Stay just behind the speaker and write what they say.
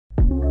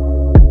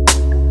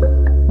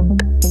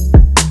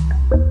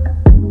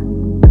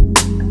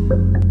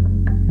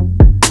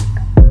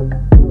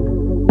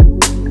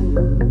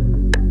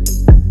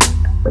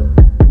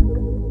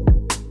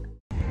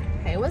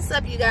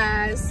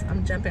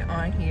I'm jumping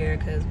on here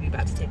because we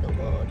about to take a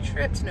little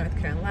trip to North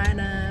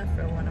Carolina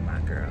for one of my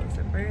girls'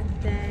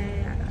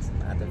 birthday. I got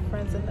some other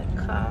friends in the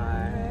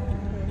car.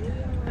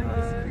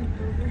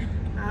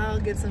 I'll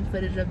get some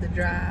footage of the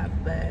drive,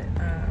 but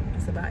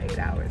it's about 8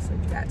 hours, so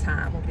we got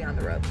time. We'll be on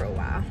the road for a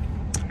while.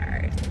 All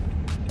right.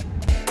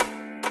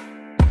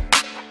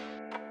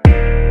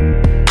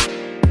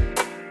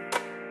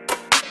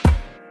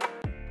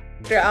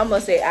 After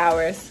almost 8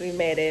 hours, we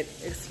made it.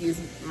 Excuse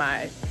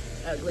my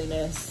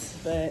ugliness,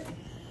 but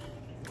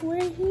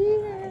we're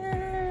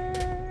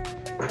here.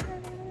 What's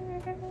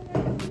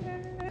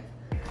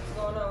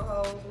going on,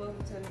 hoes?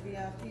 Welcome to the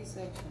VIP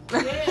section.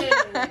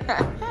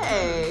 Yeah.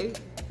 Hey.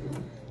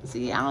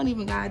 See, I don't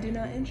even gotta do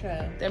no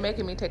intro. They're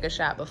making me take a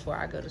shot before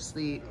I go to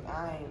sleep.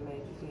 I ain't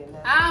making you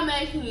nothing. I'm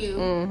making you.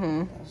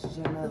 Mm-hmm. That's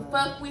your The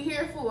fuck we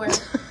here for? I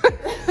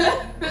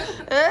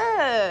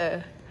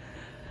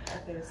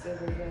could have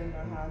said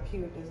about how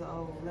cute this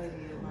old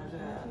lady is my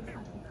job.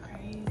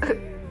 Crazy.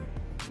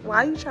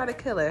 Why you try to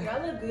kill her?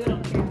 Y'all look good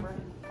on camera.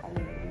 I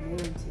didn't mean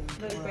to.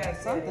 Look Well, back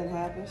something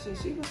happened.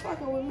 She was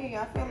fucking with me.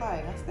 I feel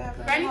like I stabbed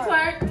her. Granny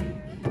heart.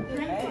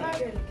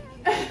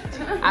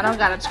 twerk. I don't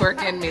got a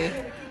twerk in me.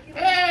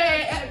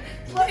 Hey,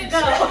 let it go.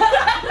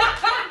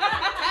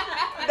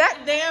 That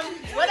damn,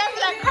 whatever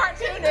that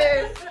cartoon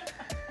is,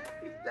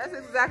 that's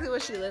exactly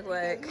what she looked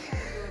like.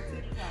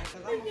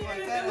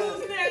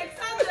 Who's next?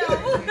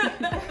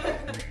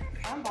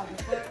 I'm about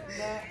to fuck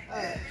that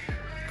up.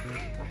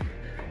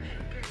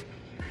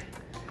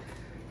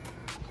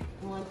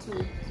 1, 2, 3,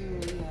 yeah,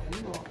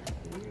 you want.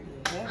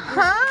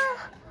 Huh?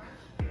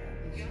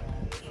 You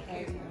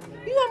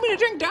want me to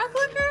drink dark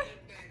liquor?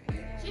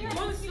 She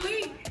wants to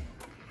sleep.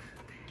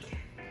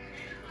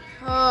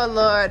 Oh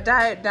Lord,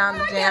 diet down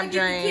the damn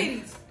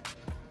drain.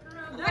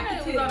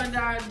 That was on a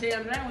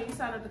damn drain when you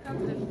signed up the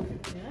company.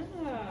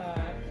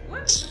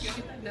 What?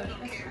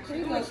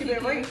 You want to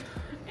keep ring?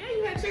 And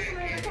you had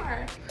Chick-fil-A in the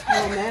car.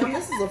 Oh man,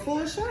 this is a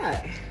full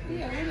shot.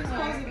 Yeah, what is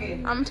supposed to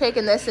be? I'm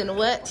taking this in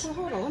what? Well,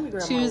 hold on, let me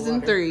grab 2s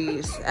and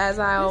 3s, as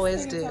I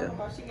always do.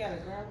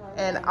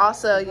 And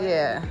also,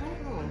 yeah,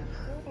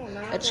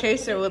 a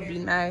chaser would be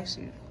nice.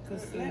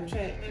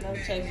 Snapchat, no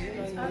chase. You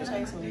know you don't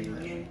chase when you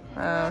do.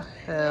 Oh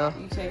hell.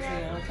 You chase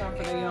me on top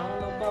of your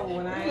own little bubble.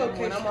 When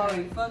I'm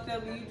already fucked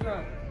up and you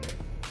drunk,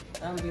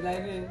 I'm gonna be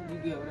like this. You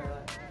be over there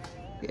like.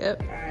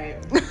 Yep. All right.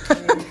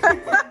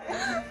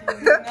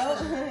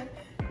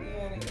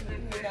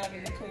 You got me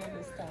to clear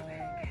this time.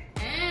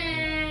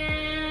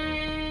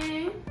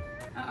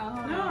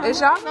 Is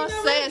y'all gonna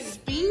say a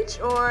speech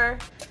or?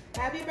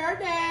 Happy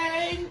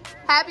birthday!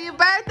 Happy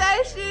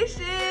birthday,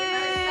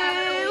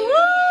 Shishi! Woo!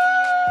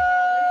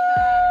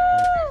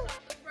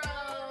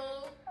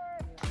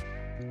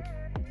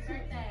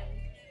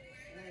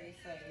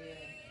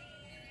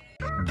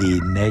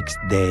 The next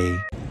day.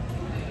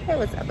 Hey,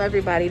 what's up,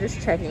 everybody?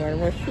 Just checking in.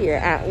 We're here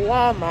at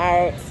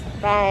Walmart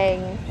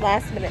buying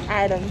last minute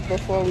items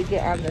before we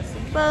get on this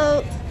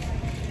boat.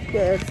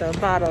 Get a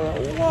bottle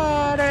of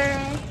water.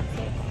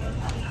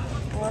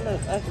 Oh,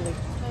 look, ugly.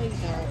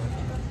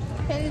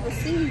 Can't even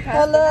see you.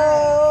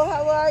 Hello,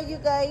 how are you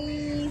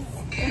guys?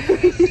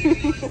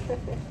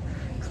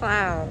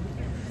 Clown.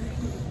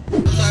 We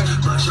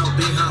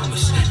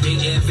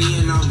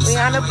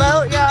on the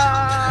boat,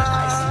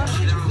 y'all.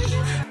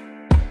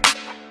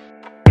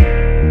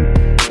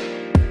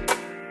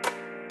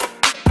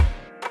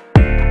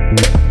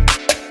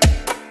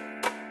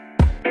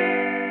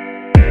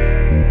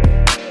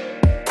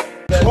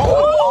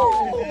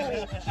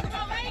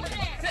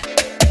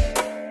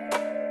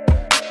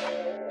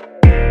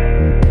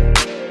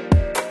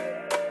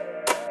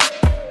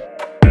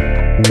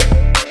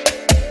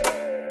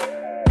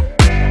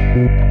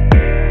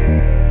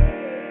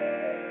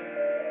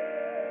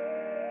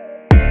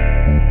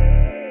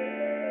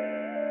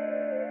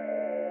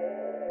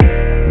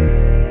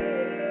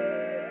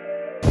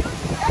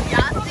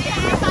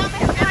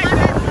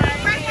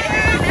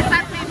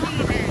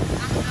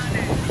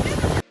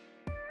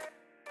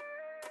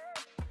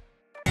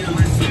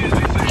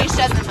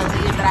 Doesn't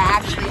believe that I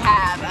actually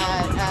have a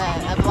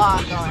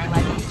vlog going,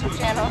 like a YouTube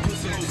channel.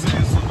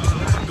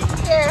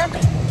 Here,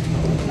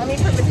 let me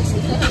put the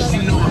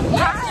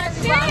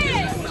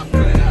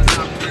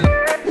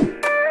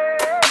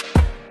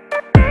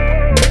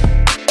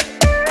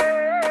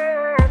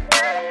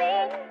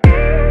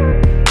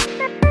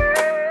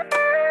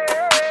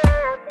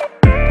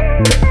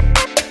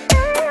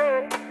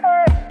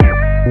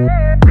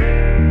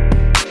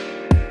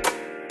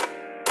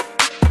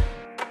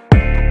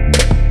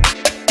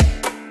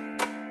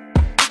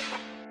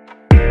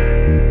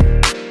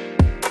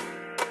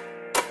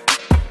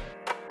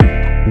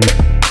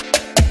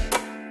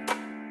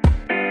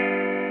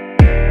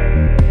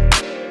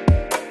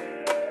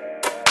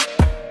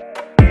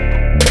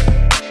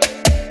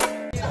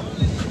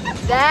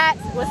That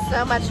was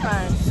so much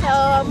fun.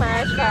 So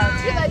much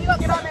fun. You know, you gonna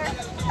get on there?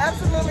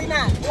 Absolutely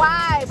not.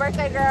 Why,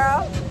 birthday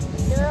girl?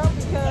 Girl,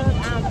 because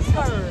I'm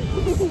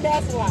scared.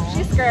 That's why.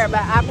 She's scared,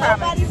 but I promise.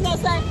 Nobody's gonna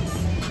say,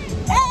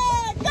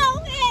 hey, go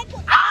ahead.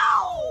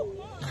 Ow!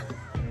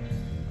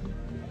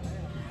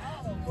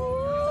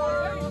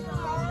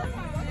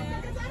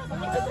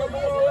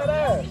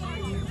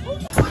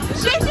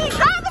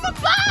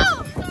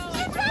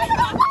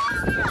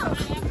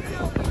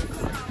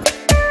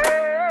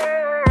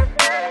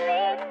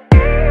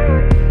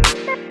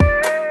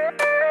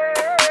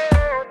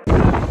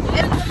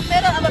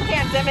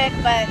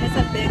 perfect, but it's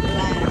a big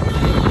blast.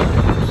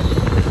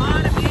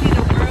 All the beauty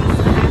the world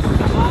has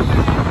to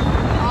offer,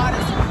 all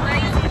this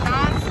crazy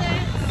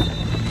nonsense.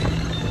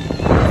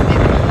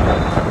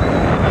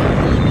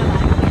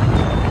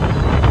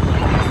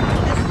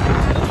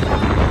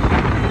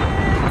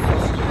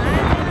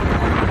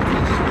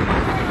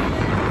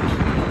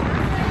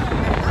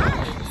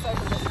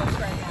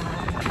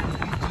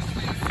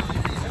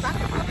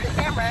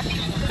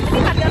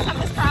 Anybody else have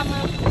this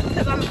problem?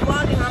 Because I'm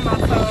vlogging on my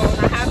phone.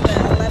 I have the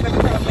 11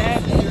 Pro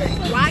Max.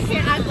 Why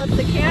can't I flip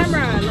the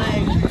camera?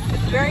 Like,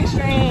 it's very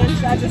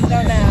strange. I just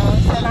don't know.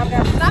 So I'm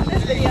going to stop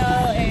this video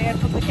and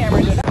flip the camera.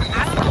 I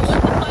don't know what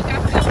the fuck I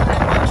feel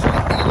like.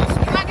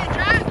 Do I get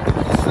drunk?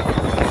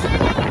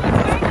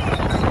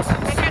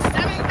 Make your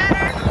stomach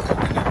better?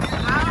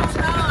 I don't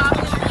know.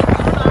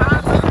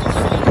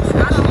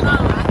 I don't know.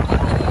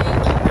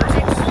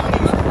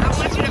 I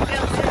want you to feel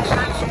good.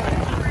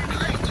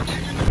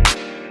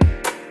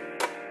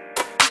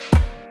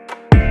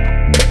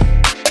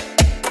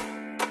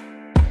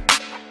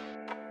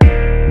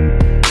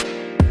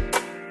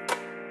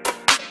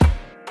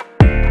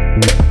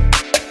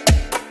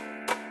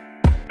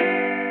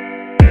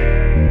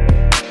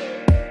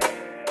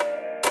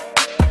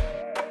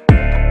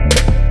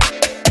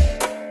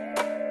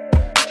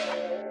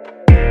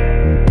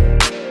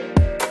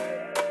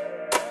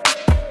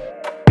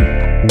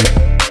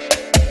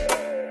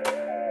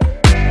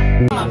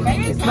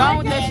 Wrong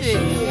with that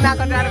shit. You're not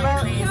gonna drive the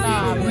boat?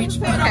 Okay,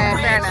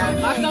 fair enough.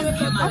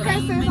 Okay,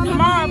 sis,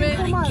 tomorrow, man.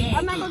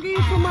 I'm not gonna give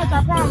you too much, I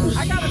promise. I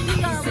gotta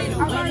see y'all.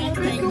 I'm not gonna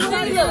give you too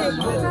much.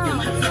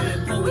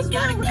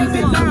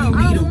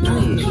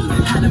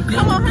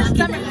 Come on, her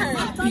stomach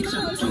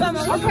hurts.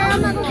 Okay,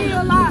 I'm not gonna give you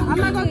a lot. I'm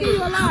not gonna give you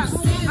a lot.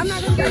 I'm not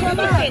gonna give you a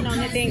lot. On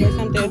the thing or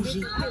something.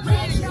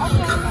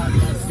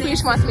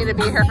 Peach wants me to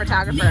be her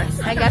photographer.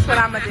 And guess what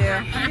I'm gonna do?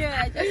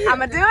 I'm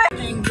gonna do it.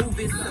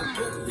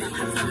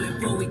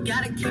 We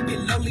gotta keep it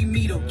lowly,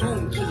 meet a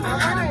room.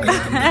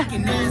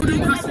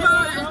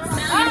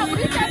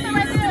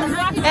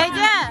 Hey,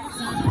 yeah.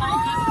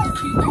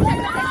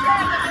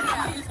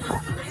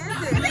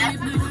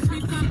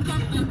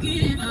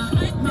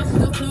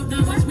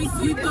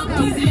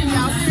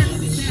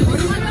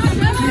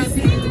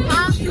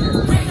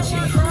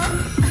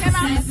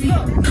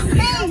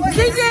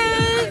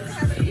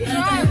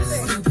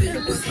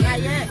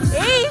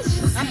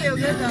 I feel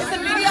good though. It's a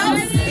video?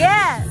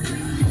 Yeah.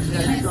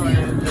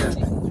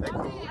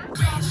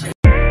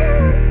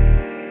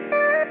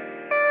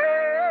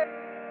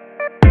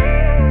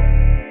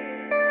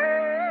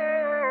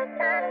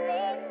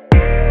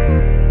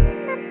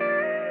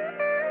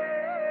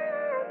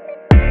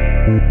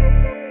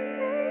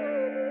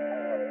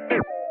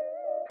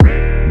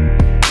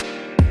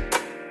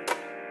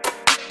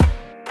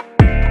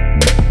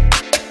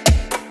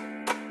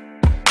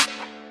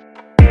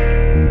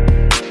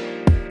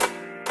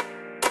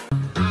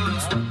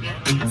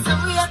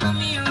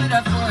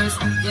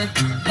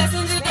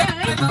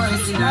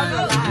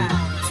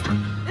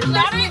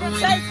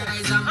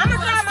 I'm gonna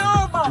drive my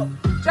own boat.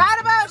 Drive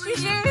the boat,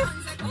 Shishi.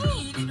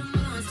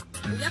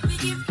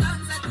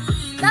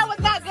 That was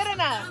not good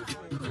enough.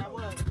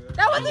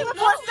 That wasn't even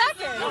 4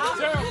 seconds.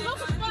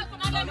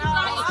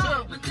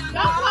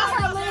 Don't call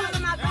her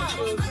losing my gum.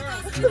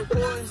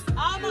 I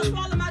almost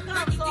swallowed my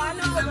gum, so I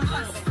know it was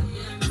something.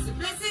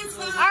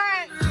 All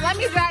right, let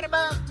me drive the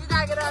boat. You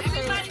gotta get up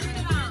here.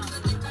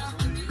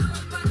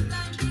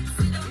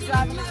 You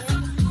driving it?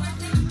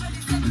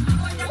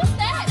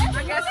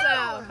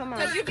 Come on.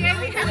 You gave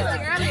me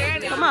earlier.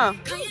 Come on.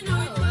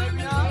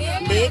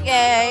 Big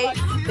A,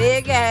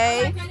 big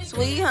A,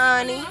 sweet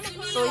honey,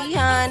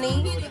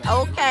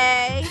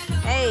 okay.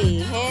 Hey,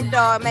 hand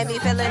dog made me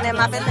feel it in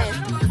my feelings.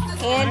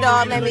 Hand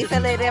dog made me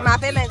feel it in my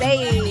feelings.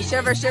 Hey,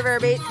 shiver, shiver,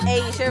 bitch.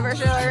 Hey, shiver,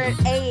 shiver.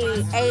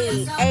 Hey,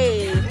 hey,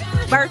 hey.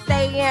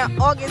 Birthday in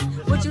August.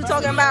 What you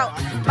talking about?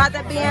 About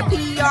to be in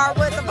PR.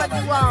 What the fuck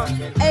you want?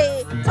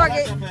 Hey,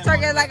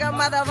 target like a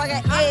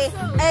motherfucker. Hey,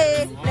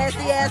 hey,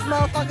 nasty ass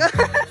motherfucker.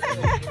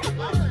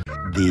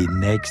 The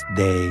next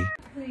day.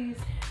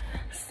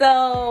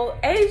 So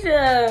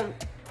Asia,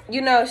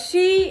 you know,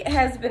 she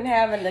has been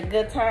having a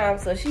good time,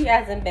 so she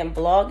hasn't been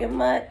vlogging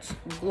much.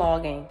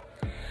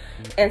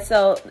 And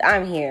so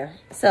I'm here.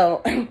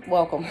 So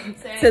welcome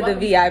to the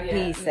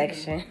VIP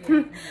section.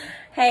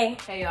 Hey.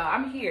 Hey y'all,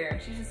 I'm here.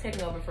 She's just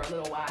taking over for a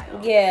little while.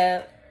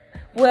 Yeah.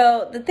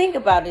 Well, the thing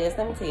about it is,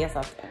 let me tell you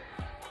something.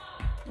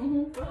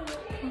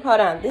 Hold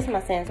on, this is my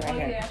sense right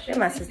here. Yeah, This is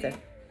my sister.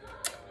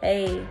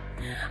 Hey.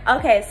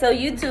 Okay, so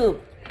YouTube.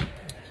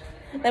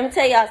 Let me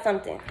tell y'all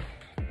something.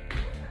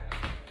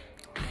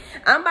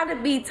 I'm about to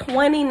be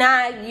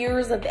 29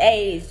 years of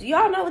age. Do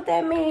y'all know what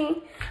that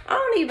means? I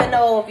don't even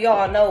know if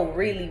y'all know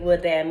really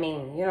what that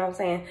means. You know what I'm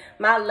saying?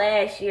 My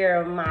last year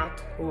of my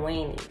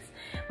 20s.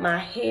 My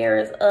hair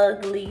is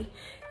ugly.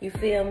 You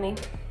feel me?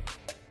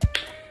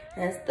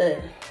 That's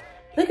the...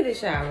 Look at this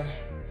shower.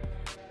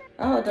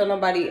 I hope don't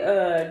nobody,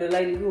 the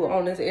lady who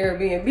owned this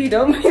Airbnb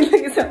don't be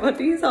looking at some of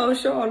these hoes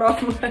showing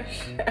off my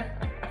shower.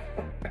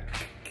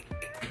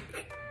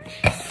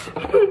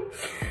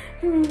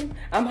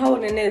 I'm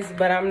holding this,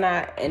 but I'm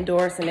not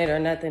endorsing it or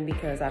nothing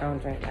because I don't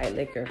drink light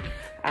liquor.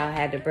 I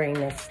had to bring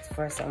this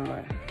for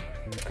someone.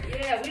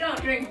 Yeah, we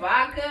don't drink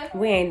vodka.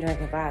 We ain't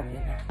drinking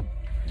vodka.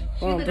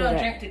 We don't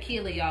drink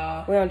tequila,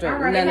 y'all. We don't drink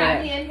none of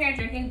that. We in here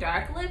drinking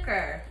dark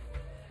liquor.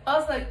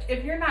 Also,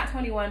 if you're not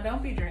 21,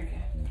 don't be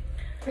drinking.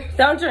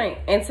 Don't drink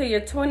until you're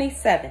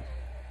 27.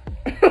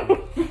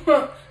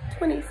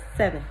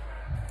 27.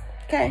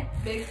 Okay.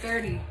 Big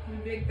 30. We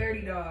big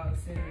 30 dogs.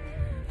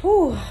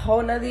 Whew,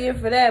 whole nother year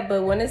for that.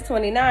 But when it's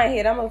 29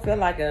 hit, I'm gonna feel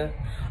like a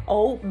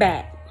old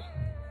bat.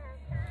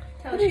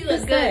 Tell her she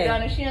looks good,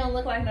 don't it? She don't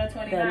look like no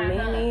 29. The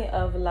meaning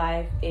of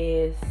life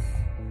is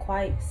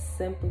quite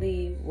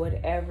simply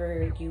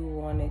whatever you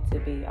want it to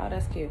be. Oh,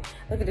 that's cute.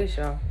 Look at this,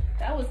 y'all.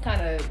 That was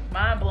kind of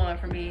mind-blowing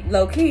for me.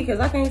 Low key, because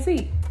I can't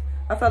see.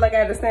 I felt like I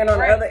had to stand on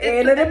the other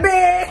end of the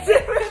bed.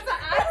 It's an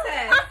eye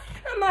test.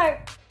 I'm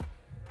like,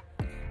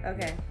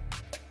 okay.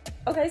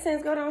 Okay,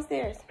 Sans, go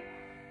downstairs.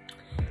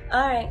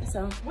 All right,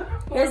 so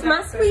here's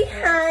my sweet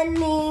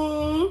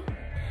honey.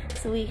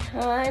 Sweet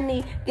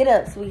honey. Get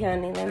up, sweet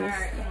honey.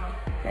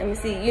 Let me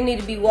see. You need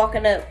to be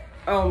walking up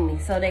on me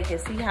so they can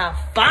see how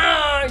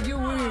fine you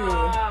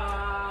is.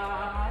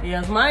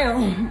 Yes,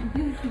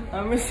 ma'am.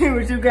 Let me see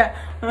what you got.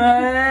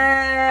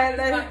 I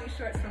just got these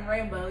shorts from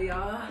Rainbow,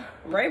 y'all.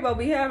 Rainbow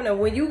be having it.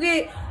 When you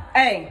get,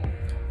 hey,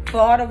 for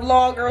all the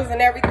vloggers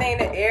and everything,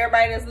 that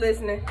everybody that's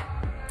listening,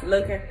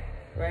 looking,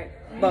 right?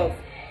 Both.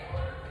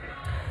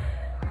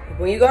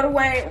 When you go to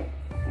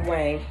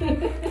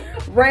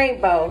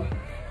Rainbow,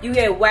 you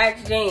get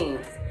wax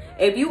jeans.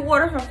 If you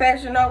order from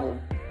Fashion Nova,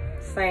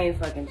 same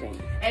fucking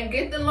jeans. And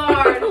get the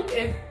large.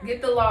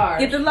 Get the large.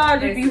 Get the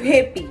large if you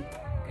hippie.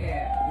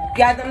 Yeah.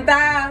 Got them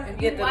thighs, If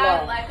get you the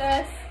wild large. like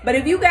us. But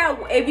if you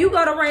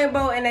go to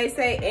Rainbow and they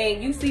say,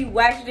 and you see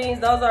wax jeans,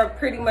 those are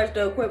pretty much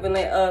the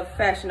equivalent of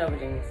Fashion Nova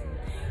jeans.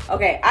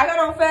 Okay, I got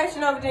on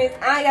Fashion Nova jeans.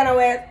 I ain't got no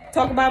ass.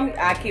 Talk about me,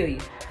 I kill you.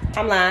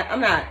 I'm lying.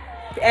 I'm not.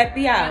 The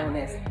FBI on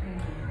this.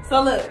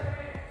 So look.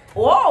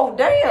 Whoa,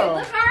 damn. It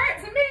look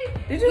hard to me.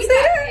 Did you see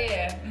that?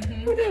 Yeah.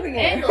 We do it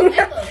again. And look.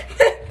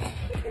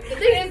 The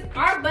thing is,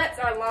 our butts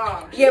are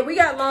long. Yeah, we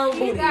got long She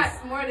booties.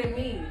 got more than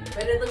me,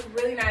 but it looks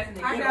really nice in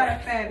the I got a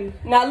fatty.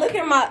 Now look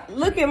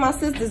at my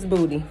sister's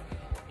booty.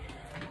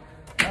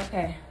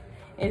 Okay.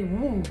 It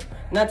woo.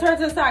 Now turn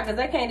to the side because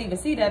I can't even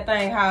see that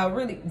thing how it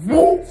really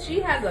woo.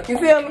 She has a, you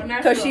feel me?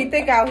 Because she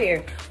thick out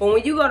here. But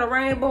when you go to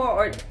Rainbow,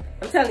 or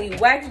I'm telling you,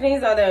 wax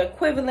jeans are the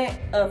equivalent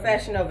of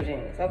Fashion Nova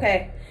jeans,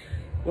 okay?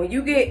 When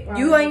you get,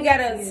 you ain't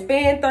gotta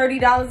spend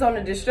 $30 on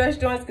the distress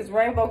joints because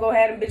Rainbow go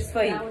ahead and bitches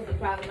for you. That was the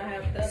problem I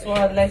have. Just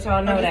wanted to let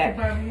y'all know that.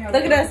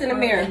 Look at us in the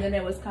mirror. And then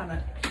it was kind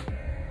of.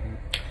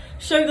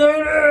 Shake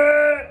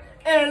it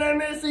and let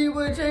me see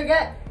what you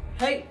got.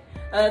 Hey,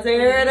 I'll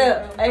tear it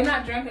up. I'm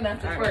not drunk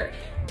enough to twerk.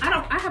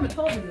 I haven't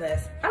told you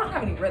this. I don't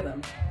have any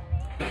rhythm.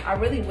 I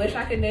really wish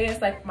I could dance.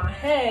 Like in my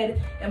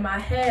head,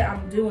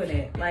 I'm doing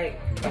it. Like,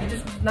 it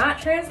just not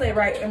translate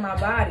right in my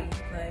body.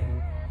 Like,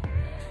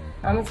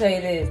 I'm gonna tell you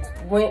this,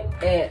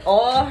 and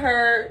all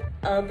her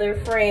other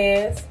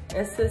friends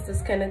and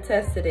sisters can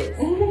attest to this.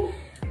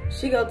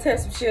 She gonna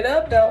test some shit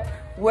up though,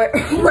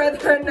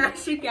 whether or not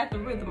she got the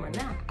rhythm or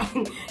not.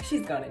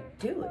 She's gonna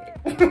do it.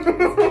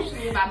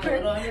 especially if I'm a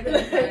little under the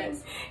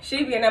influence.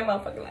 She be in that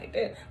motherfucker like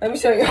that. Let me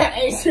show you how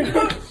ancient.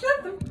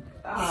 Shut the.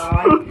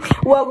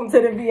 Welcome to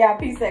the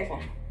VIP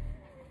section.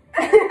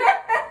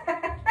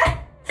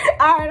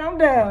 All right, I'm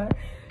done.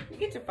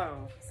 Get your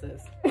phone,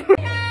 sis.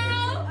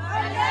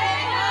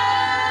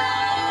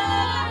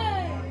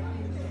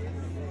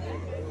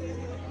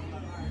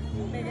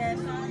 Big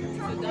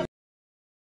ass